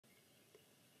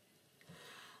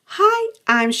Hi,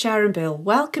 I'm Sharon.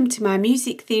 Welcome to my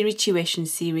Music Theory Tuition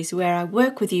series where I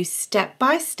work with you step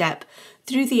by step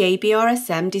through the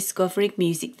ABRSM Discovering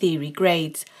Music Theory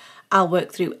grades. I'll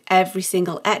work through every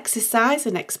single exercise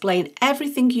and explain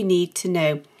everything you need to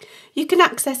know. You can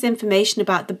access information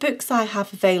about the books I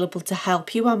have available to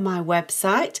help you on my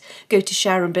website. Go to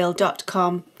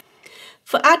sharonbill.com.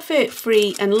 For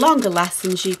advert-free and longer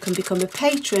lessons, you can become a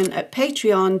patron at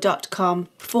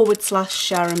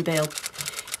patreon.com/SharonBill.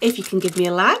 If you can give me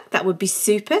a like, that would be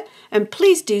super, and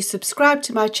please do subscribe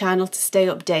to my channel to stay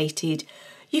updated.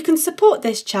 You can support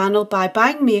this channel by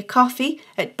buying me a coffee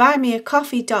at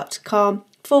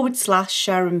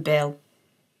buymeacoffee.com/SharonBill.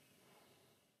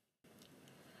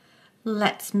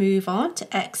 Let's move on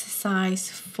to exercise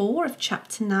 4 of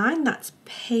chapter 9. That's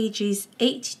pages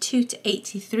 82 to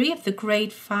 83 of the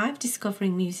grade 5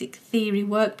 Discovering Music Theory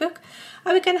workbook.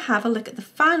 And we're going to have a look at the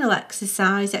final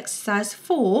exercise, exercise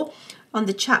 4, on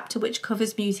the chapter which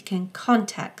covers music in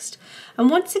context. And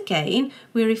once again,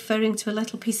 we're referring to a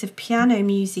little piece of piano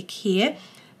music here,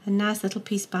 a nice little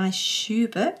piece by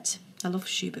Schubert. I love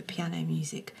Schubert piano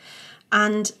music.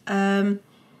 And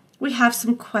we have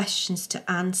some questions to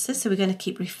answer, so we're going to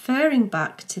keep referring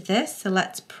back to this. So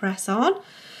let's press on.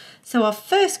 So our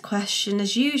first question,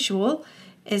 as usual,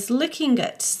 is looking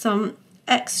at some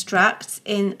extracts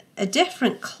in a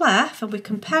different clef, and we're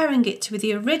comparing it to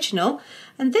the original,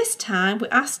 and this time we're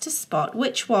asked to spot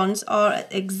which ones are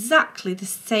at exactly the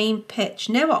same pitch,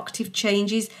 no octave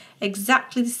changes,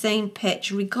 exactly the same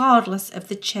pitch regardless of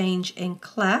the change in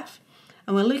clef,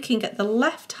 and we're looking at the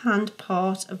left hand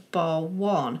part of bar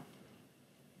 1.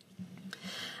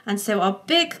 And so our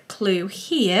big clue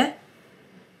here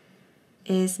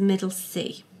is middle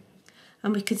C.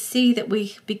 And we can see that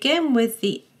we begin with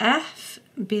the F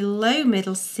below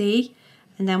middle C,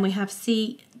 and then we have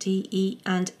C, D, E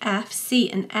and F, C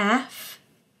and F.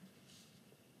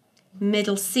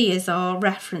 Middle C is our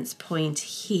reference point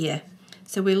here.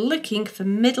 So we're looking for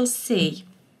middle C.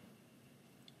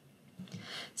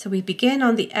 So we begin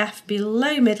on the F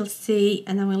below middle C,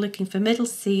 and then we're looking for middle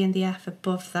C and the F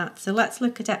above that. So let's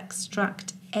look at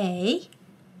extract A.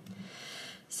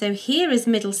 So here is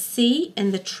middle C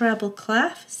in the treble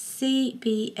clef, C,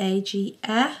 B, A, G,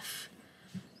 F.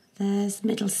 There's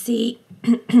middle C,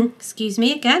 excuse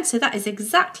me again, so that is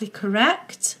exactly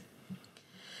correct.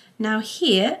 Now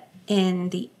here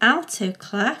in the alto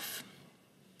clef,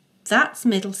 that's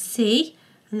middle C,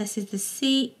 and this is the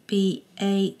C, B,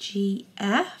 A, G,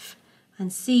 F,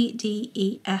 and C, D,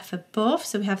 E, F above.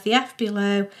 So we have the F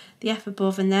below, the F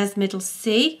above, and there's middle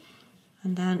C.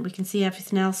 And then we can see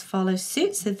everything else follows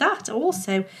suit. So that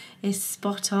also is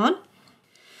spot on.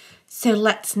 So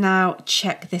let's now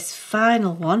check this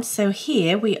final one. So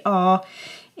here we are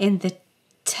in the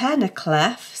tenor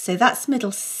clef. So that's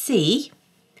middle C.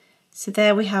 So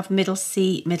there we have middle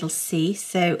C, middle C.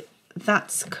 So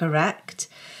that's correct.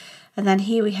 And then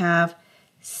here we have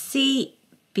C,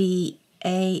 B,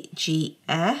 A, G,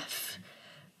 F,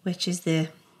 which is the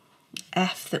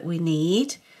F that we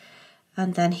need.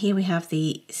 And then here we have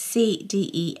the C, D,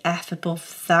 E, F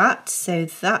above that, so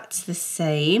that's the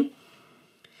same.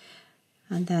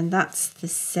 And then that's the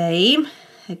same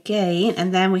again.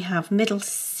 And then we have middle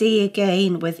C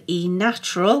again with E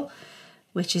natural,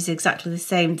 which is exactly the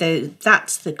same, though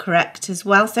that's the correct as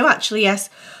well. So actually, yes,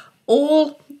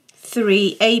 all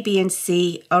three, A, B and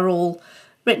C, are all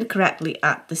written correctly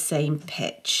at the same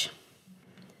pitch.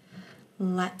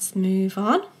 Let's move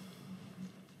on.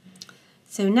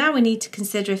 So now we need to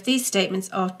consider if these statements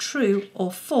are true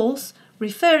or false,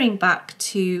 referring back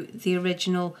to the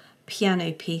original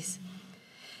piano piece.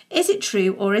 Is it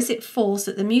true or is it false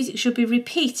that the music should be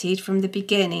repeated from the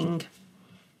beginning?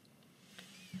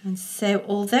 And so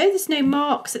although there's no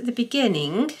marks at the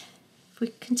beginning, if we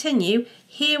continue,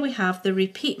 here we have the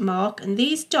repeat mark, and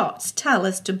these dots tell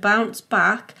us to bounce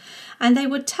back, and they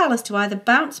would tell us to either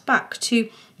bounce back to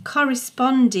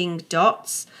corresponding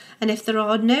dots, and if there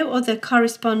are no other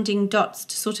corresponding dots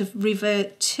to sort of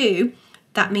revert to,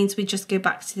 that means we just go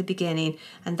back to the beginning,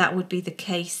 and that would be the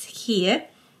case here.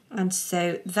 And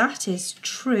so that is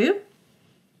true.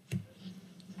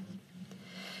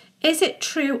 Is it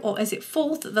true or is it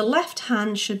false that the left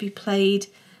hand should be played,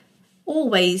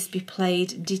 always be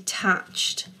played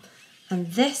detached?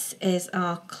 And this is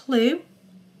our clue.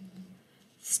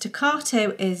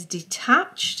 Staccato is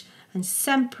detached, and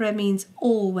sempre means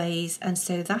always, and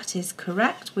so that is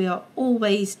correct. We are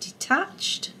always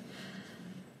detached.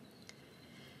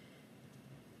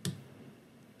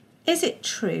 Is it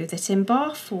true that in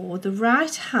bar 4, the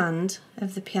right hand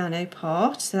of the piano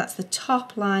part, so that's the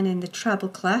top line in the treble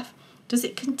clef, does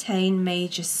it contain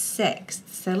major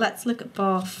sixths? So let's look at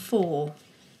bar 4.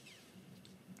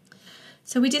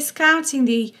 So we're discounting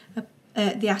the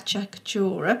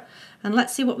acciaccatura, and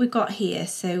let's see what we've got here.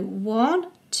 So 1,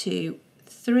 2,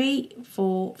 3,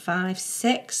 4, 5,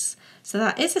 6. So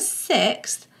that is a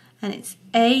sixth, and it's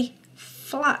A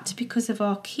flat because of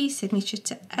our key signature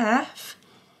to F,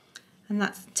 and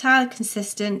that's entirely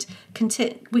consistent.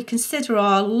 We consider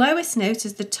our lowest note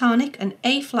as the tonic, and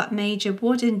A flat major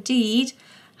would indeed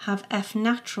have F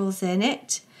naturals in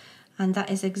it, and that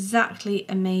is exactly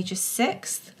a major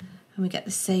sixth, and we get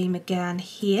the same again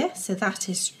here, so that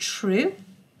is true.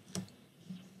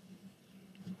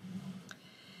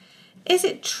 Is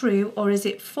it true or is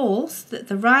it false that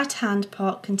the right hand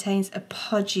part contains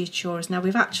appoggiaturas? Now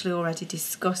we've actually already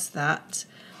discussed that,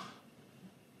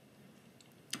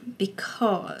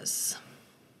 because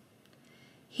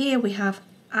here we have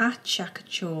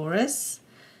acciaccaturas.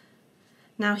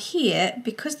 Now here,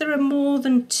 because there are more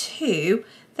than 2,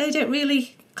 they don't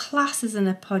really class as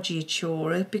an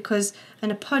appoggiatura, because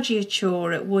an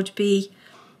appoggiatura would be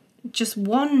just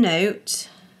one note,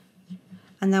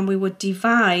 and then we would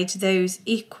divide those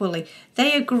equally.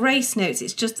 They are grace notes,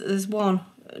 it's just that there's one,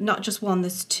 not just one,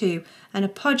 there's 2. An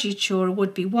appoggiatura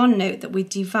would be one note that we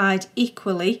divide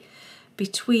equally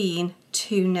between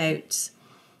 2 notes.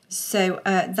 So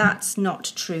that's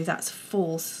not true, that's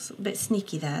false. A bit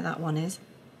sneaky there, that one is.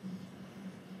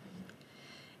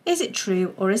 Is it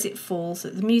true or is it false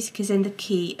that the music is in the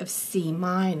key of C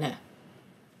minor?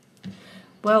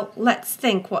 Well, let's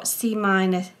think what C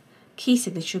minor key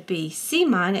signature would be. C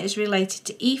minor is related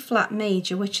to E flat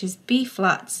major, which is B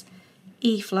flats,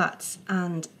 E flats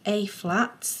and A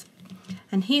flats.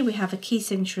 And here we have a key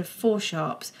signature of 4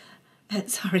 sharps.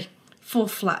 4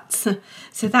 flats.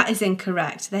 So that is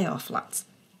incorrect, they are flats.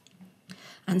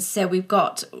 And so we've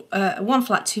got 1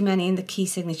 flat too many in the key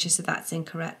signature, so that's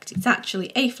incorrect. It's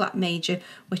actually A flat major,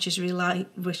 which is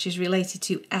related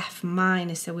to F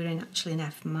minor, so we're actually in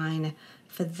F minor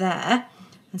for there.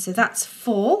 And so that's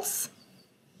false.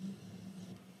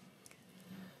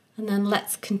 And then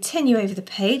let's continue over the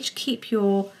page. Keep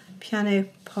your piano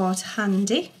part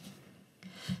handy.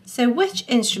 So which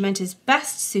instrument is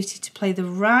best suited to play the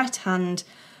right hand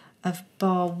of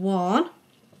bar 1?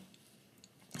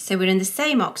 So we're in the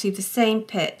same octave, the same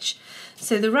pitch.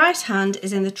 So the right hand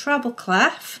is in the treble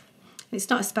clef. It's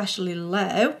not especially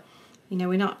low. You know,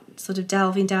 we're not sort of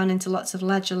delving down into lots of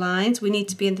ledger lines. We need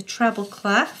to be in the treble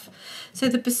clef. So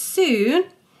the bassoon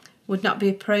would not be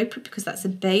appropriate because that's a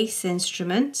bass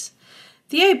instrument.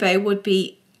 The oboe would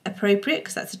be appropriate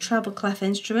because that's a treble clef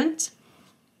instrument.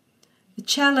 The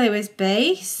cello is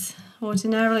bass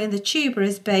ordinarily, and the tuba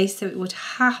is bass, so it would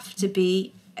have to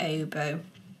be oboe.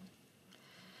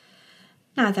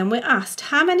 Now then, we're asked,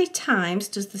 how many times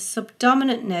does the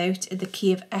subdominant note in the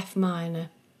key of F minor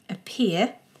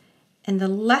appear in the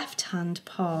left hand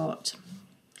part?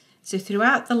 So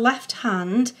throughout the left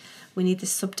hand, we need the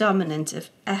subdominant of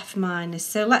F minor.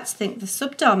 So let's think the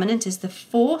subdominant is the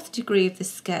 4th degree of the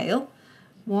scale.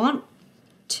 1,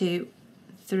 2,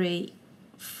 3,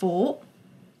 4.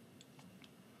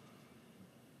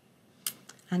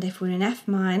 And if we're in F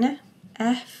minor,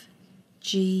 F,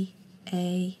 G,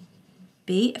 A,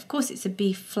 B. Of course it's a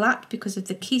B flat because of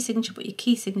the key signature, but your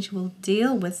key signature will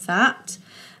deal with that.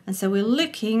 And so we're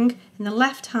looking in the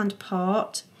left hand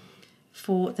part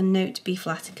for the note B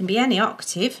flat. It can be any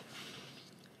octave,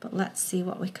 but let's see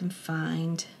what we can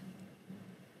find.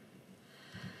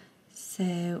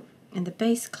 So in the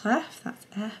bass clef, that's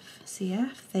F, C,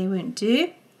 F, they won't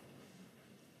do.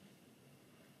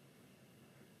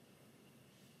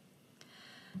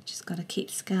 Just got to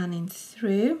keep scanning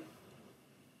through.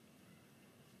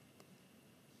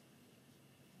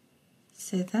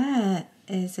 So there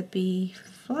is a B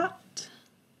flat.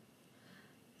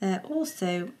 There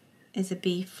also is a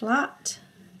B flat.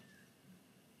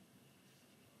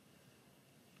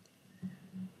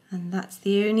 And that's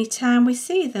the only time we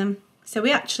see them. So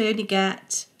we actually only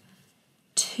get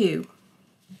 2.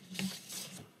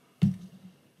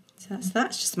 So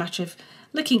that's just a matter of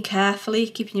looking carefully,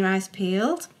 keeping your eyes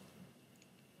peeled.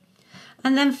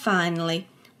 And then finally,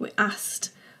 we're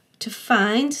asked to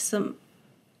find some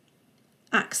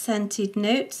accented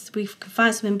notes. We can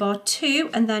find some in bar 2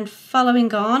 and then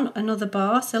following on another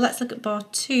bar. So let's look at bar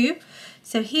 2.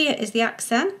 So here is the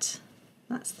accent.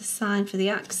 That's the sign for the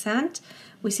accent.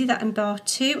 We see that in bar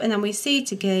 2 and then we see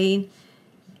it again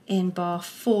in bar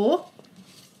 4.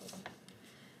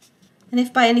 And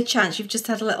if by any chance you've just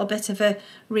had a little bit of a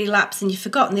relapse and you've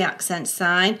forgotten the accent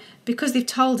sign, because they've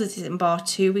told us it's in bar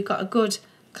 2, we've got a good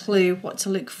clue what to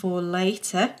look for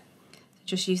later.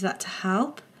 Just use that to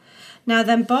help. Now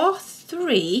then, bar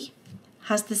 3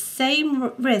 has the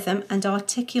same rhythm and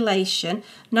articulation,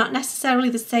 not necessarily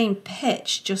the same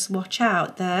pitch, just watch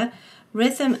out there.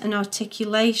 Rhythm and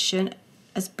articulation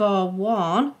as bar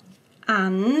 1,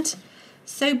 and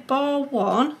so bar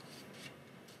 1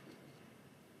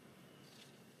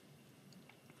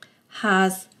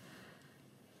 has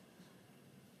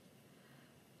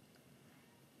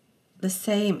the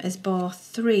same as bar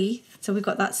 3, so we've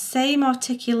got that same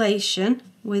articulation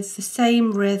with the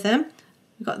same rhythm.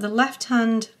 We've got the left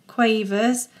hand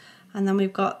quavers, and then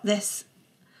we've got this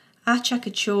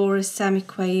acciaccatura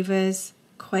semiquavers,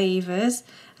 quavers,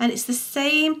 and it's the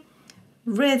same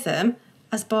rhythm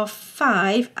as bar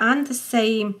 5 and the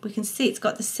same, we can see it's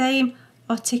got the same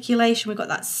articulation. We've got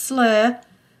that slur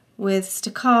with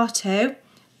staccato.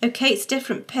 Okay, it's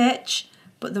different pitch,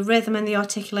 but the rhythm and the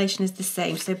articulation is the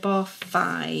same, so bar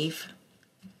 5.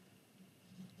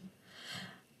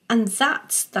 And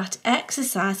that's that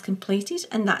exercise completed,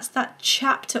 and that's that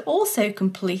chapter also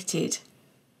completed.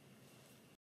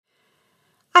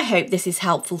 I hope this is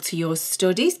helpful to your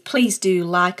studies. Please do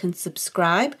like and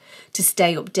subscribe to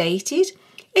stay updated.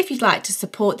 If you'd like to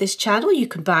support this channel, you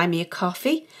can buy me a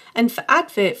coffee, and for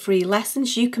advert-free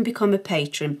lessons you can become a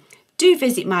patron. Do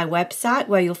visit my website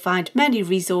where you'll find many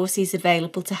resources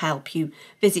available to help you.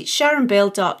 Visit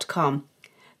sharonbill.com.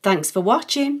 Thanks for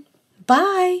watching.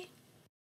 Bye.